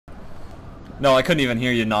No, I couldn't even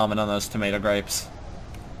hear you nomming on those tomato grapes.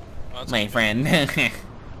 Oh, My friend.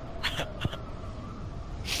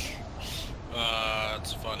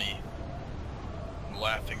 It's funny. I'm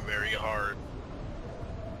laughing very hard.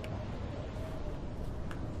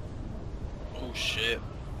 Oh shit.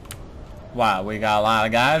 Wow, we got a lot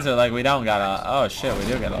of guys, or like we don't got a... Oh shit, we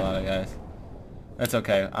do got a lot of guys. That's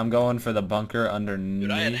okay. I'm going for the bunker underneath.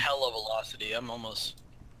 Dude, I had hella velocity. I'm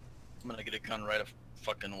gonna get a gun right a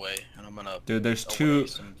fucking way, and I'm gonna... Dude, there's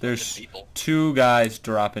two guys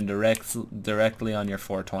dropping directly on your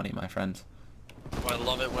 420, my friends. Oh, I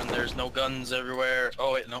love it when there's no guns everywhere.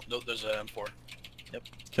 Oh wait, no, there's an M4. Yep.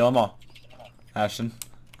 Kill them all. Ashton.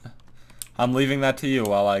 I'm leaving that to you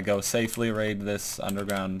while I go safely raid this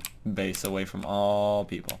underground base away from all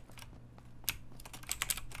people.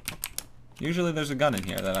 Usually there's a gun in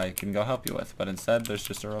here that I can go help you with, but instead there's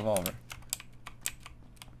just a revolver.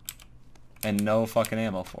 And no fucking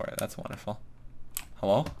ammo for it. That's wonderful.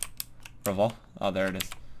 Hello? Revol? Oh, there it is.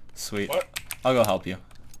 Sweet. What? I'll go help you.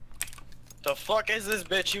 The fuck is this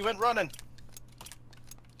bitch? You went running.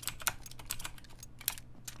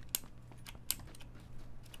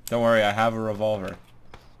 Don't worry, I have a revolver.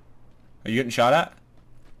 Are you getting shot at?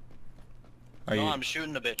 No, I'm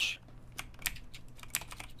shooting the bitch.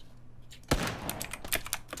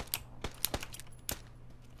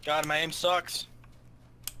 God, my aim sucks.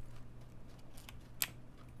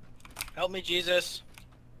 Help me, Jesus.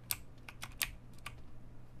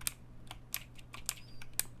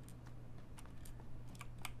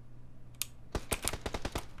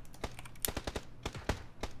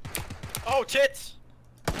 Oh, tits!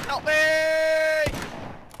 Help me!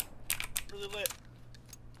 Really lit.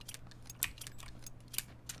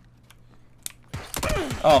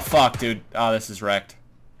 Oh, fuck, dude. Oh, this is wrecked.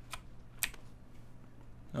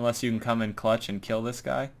 Unless you can come in clutch and kill this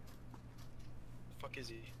guy. The fuck is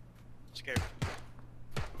he? I'm scared.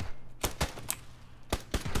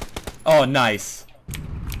 Oh, nice.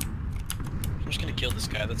 I'm just gonna kill this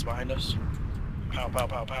guy that's behind us. Pow, pow,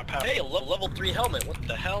 pow, pow, pow. Hey, a level 3 helmet. What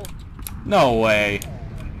the hell? No way.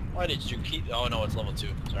 Why did you keep... Oh, no, it's level 2.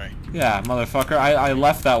 Sorry. Yeah, motherfucker. I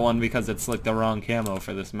left that one because it's like the wrong camo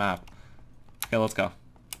for this map. Okay, let's go.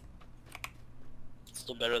 It's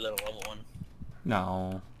still better than a level 1.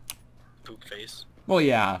 No. Poop face. Well,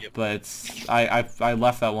 yeah, Yep. but it's, I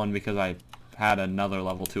left that one because I had another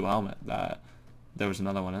level 2 helmet. That there was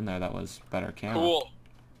another one in there that was better camo. Cool.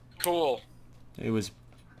 Cool. It was.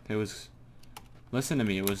 Listen to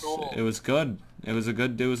me. It was. Cool. It was good. It was a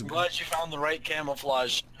good. It was. I'm glad you found the right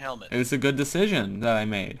camouflage helmet. It was a good decision that I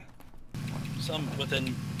made.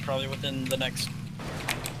 Probably within the next,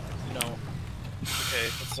 you know. Okay,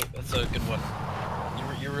 that's a good one.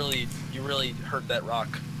 You really hurt that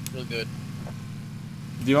rock, real good.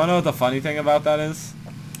 Do you want to know what the funny thing about that is?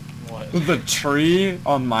 What? The tree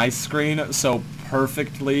on my screen so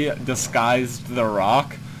perfectly disguised the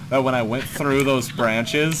rock that when I went through those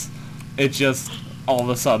branches, it just all of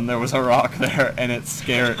a sudden there was a rock there, and it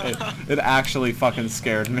scared it actually fucking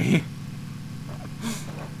scared me.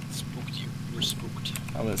 Spooked you. You were spooked.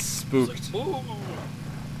 I was spooked. Like, ooh.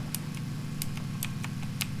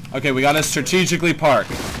 Okay, we gotta strategically park.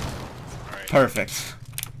 Alright. Perfect.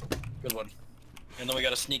 Good one. And then we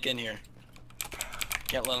gotta sneak in here.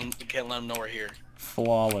 Can't let them know we're here.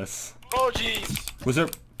 Flawless. Oh jeez. Was there?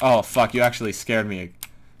 Oh fuck! You actually scared me.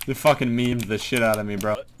 You fucking memed the shit out of me,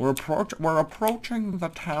 bro. What? We're approaching the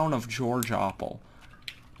town of Georgiople.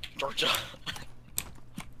 Georgia.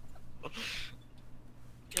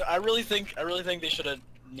 Yeah, I really think they should have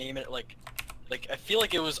named it like I feel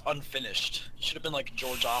like it was unfinished. It should have been like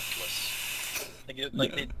Georgiopolis.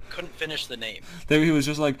 Like they couldn't finish the name. He was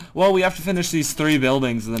just like, well, we have to finish these 3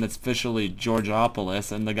 buildings, and then it's officially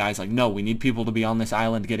Georgiopolis. And the guy's like, no, we need people to be on this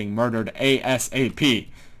island getting murdered ASAP.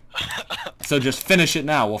 So just finish it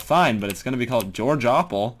now. Well, fine, but it's gonna be called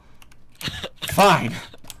Georgiople. Fine.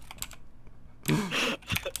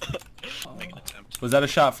 I'll make an attempt. Was that a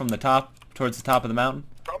shot from the top, towards the top of the mountain?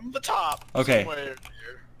 From the top. Okay. Somewhere here.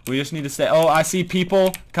 We just need to stay. Oh, I see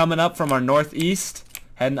people coming up from our northeast,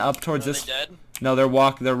 heading up towards Are this. they dead? No, they're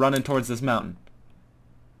running towards this mountain.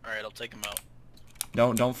 All right, I'll take them out.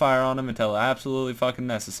 Don't fire on them until absolutely fucking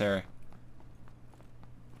necessary.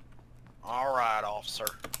 All right, officer.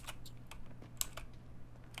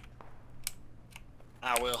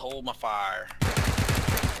 I will hold my fire.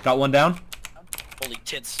 Got one down. Holy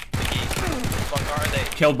tits, Vicky. What the fuck are they?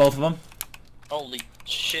 Killed both of them. Holy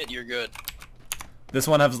shit, you're good. This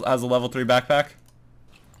one has a level 3 backpack.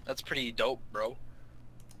 That's pretty dope, bro.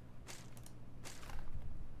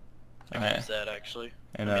 I can use that actually.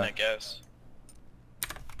 And I mean, I guess.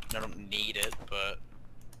 I don't need it, but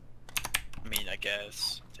I mean,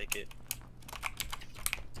 guess. Take it.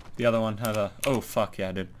 The other one had a... Oh, fuck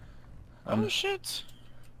yeah, dude. Oh, shit.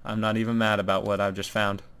 I'm not even mad about what I've just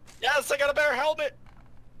found. Yes, I got a bear helmet!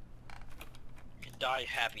 You can die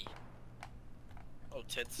happy. Oh,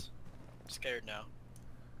 tits. I'm scared now.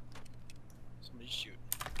 Somebody shoot.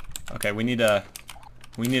 Okay, we need to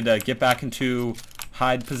get back into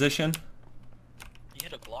hide position. You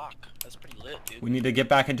hit a block. That's pretty lit, dude. We need to get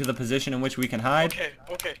back into the position in which we can hide.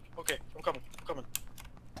 Okay. I'm coming.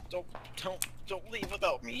 Don't leave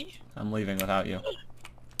without me. I'm leaving without you.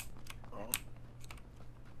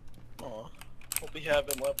 Oh. Hope you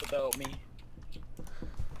haven't left without me.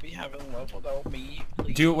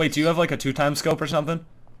 Please. Do you have like a 2x scope or something?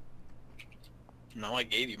 No, I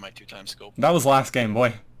gave you my 2x scope. That was last game,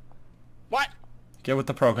 boy. What? Get with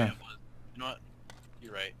the program. You know what?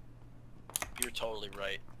 You're right. You're totally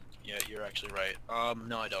right. Yeah, you're actually right.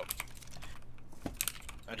 No, I don't.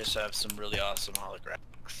 I just have some really awesome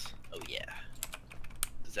holographics. Oh yeah.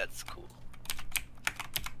 'Cause that's cool.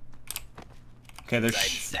 Okay, there's...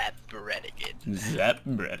 Zap Bredigan. Zap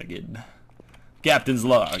Bredigan. Captain's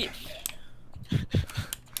log.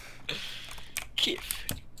 Kiff.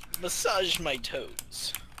 Massage my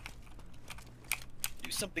toes.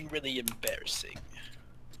 Do something really embarrassing.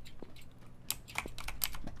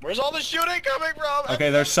 Where's all the shooting coming from? Okay,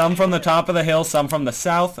 there's some from the top of the hill, some from the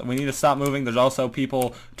south. We need to stop moving. There's also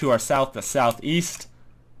people to our south, the southeast.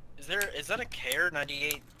 Is that a Care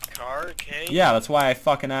 98 car? K? Yeah, that's why I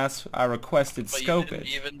fucking asked. I requested But scopage. you didn't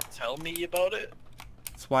even tell me about it?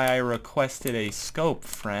 That's why I requested a scope,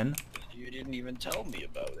 friend. You didn't even tell me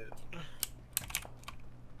about it.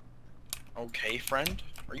 Okay, friend.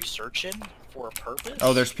 Are you searching for a purpose?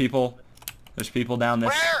 Oh, there's people. There's people down this.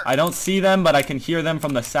 Where? I don't see them, but I can hear them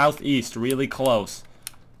from the southeast, really close.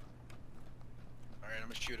 Alright, I'm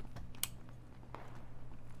gonna shoot him.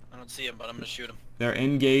 I don't see him, but I'm gonna shoot him. They're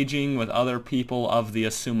engaging with other people of the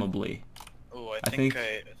assumably. Oh, I think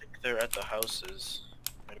they're at the houses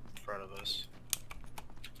right in front of us.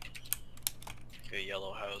 Okay,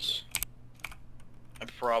 yellow house. I'm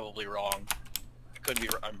probably wrong. I could be.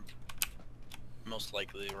 I'm most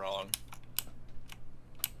likely wrong.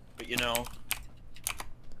 But you know,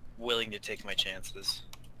 willing to take my chances.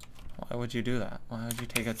 Why would you do that? Why would you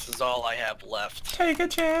take a... This is all I have left. Take a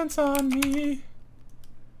chance on me.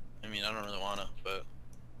 I mean, I don't really wanna, but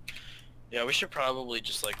yeah, we should probably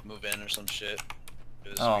just like move in or some shit.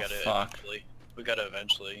 'Cause Oh, we gotta fuck. We gotta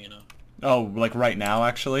eventually, you know. Oh, like right now,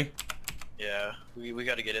 actually? Yeah, we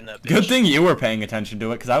gotta get in that bitch. Good thing you were paying attention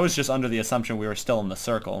to it, because I was just under the assumption we were still in the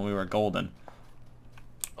circle and we were golden.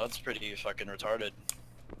 Well, that's pretty fucking retarded,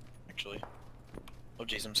 actually. Oh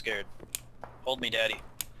jeez, I'm scared. Hold me, daddy.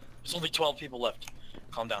 There's only 12 people left.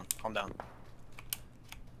 Calm down, calm down.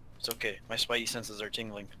 It's okay, my spidey senses are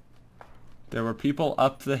tingling. There were people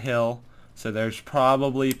up the hill, so there's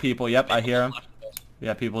probably people... Yep, I hear them.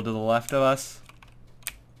 Yeah, people to the left of us.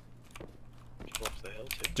 People up the hill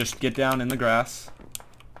too. Just get down in the grass.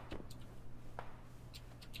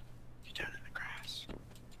 Get down in the grass.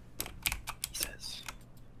 He says.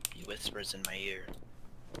 He whispers in my ear.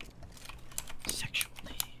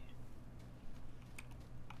 Sexually.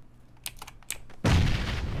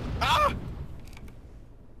 Ah!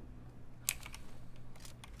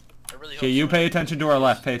 I really hope Okay, you somebody- pay attention to our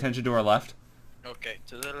left. Pay attention to our left. Okay,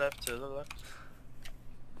 to the left, to the left.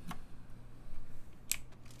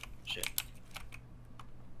 Shit.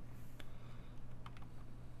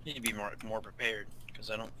 Need to be more prepared, because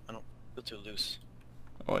I don't feel too loose.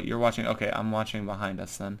 Oh, you're watching... Okay, I'm watching behind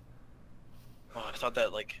us then. Oh, I thought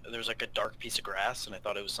that like there was like a dark piece of grass, and I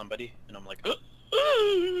thought it was somebody, and I'm like,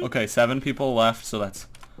 Okay, 7 people left, so that's...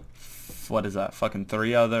 What is that? Fucking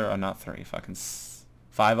 3 other... Or not 3, fucking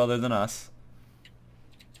 5 other than us.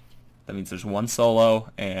 That means there's 1 solo,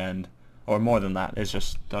 and... Or more than that. It's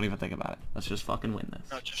just... Don't even think about it. Let's just fucking win this.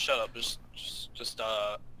 No, just shut up. Just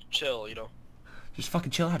chill, you know. Just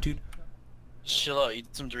fucking chill out, dude. Just chill out, eat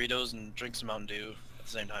some Doritos, and drink some Mountain Dew at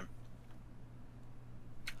the same time.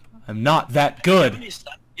 I'm not that good. Do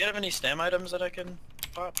you have any stam items that I can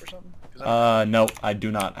pop or something? 'Cause I'm- No, I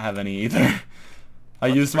do not have any either. I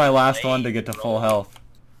That's used my pretty last one to lame, get to bro. full health.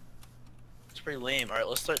 It's pretty lame. Alright,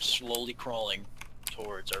 let's start slowly crawling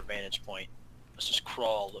towards our vantage point. Let's just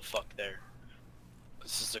crawl the fuck there.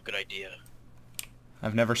 This is a good idea.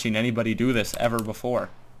 I've never seen anybody do this ever before.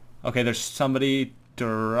 Okay, there's somebody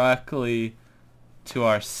directly to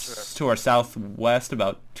our southwest,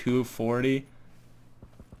 about 240.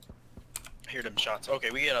 I hear them shots. Okay,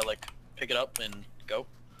 we gotta like pick it up and go.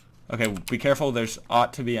 Okay, be careful. There's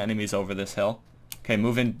ought to be enemies over this hill. Okay,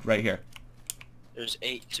 move in right here. There's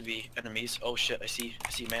 8 to be enemies. Oh shit, I see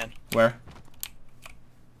man. Where?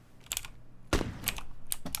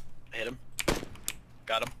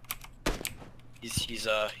 Got him.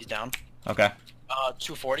 He's down. Okay.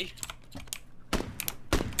 240.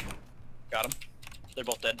 Got him. They're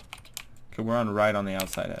both dead. Okay, we're on right on the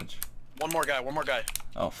outside edge. One more guy.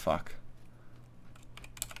 Oh, fuck.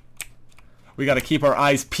 We gotta keep our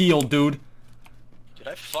eyes peeled, dude. Dude,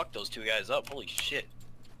 I fucked those two guys up. Holy shit.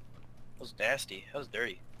 That was nasty. That was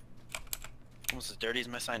dirty. Almost as dirty as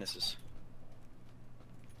my sinuses.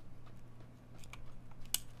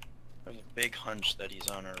 I have a big hunch that he's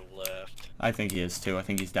on our left. I think he is too. I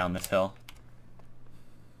think he's down this hill.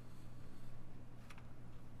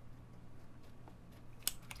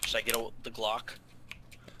 Should I get the Glock?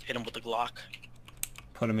 Hit him with the Glock.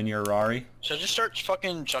 Put him in your Rari. Should I just start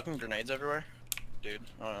fucking chucking grenades everywhere? Dude,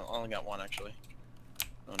 I only got one actually.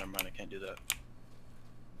 Oh, never mind, I can't do that.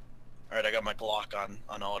 Alright, I got my Glock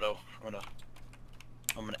on auto. I'm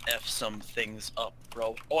gonna F some things up,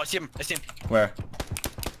 bro. Oh, I see him! Where?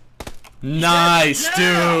 Nice,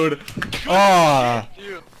 yeah! dude! Oh!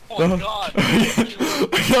 Dude, oh my god!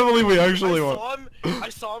 I can't believe we actually won. I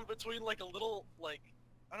saw him between like a little, like,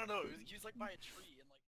 I don't know, he was like by a tree.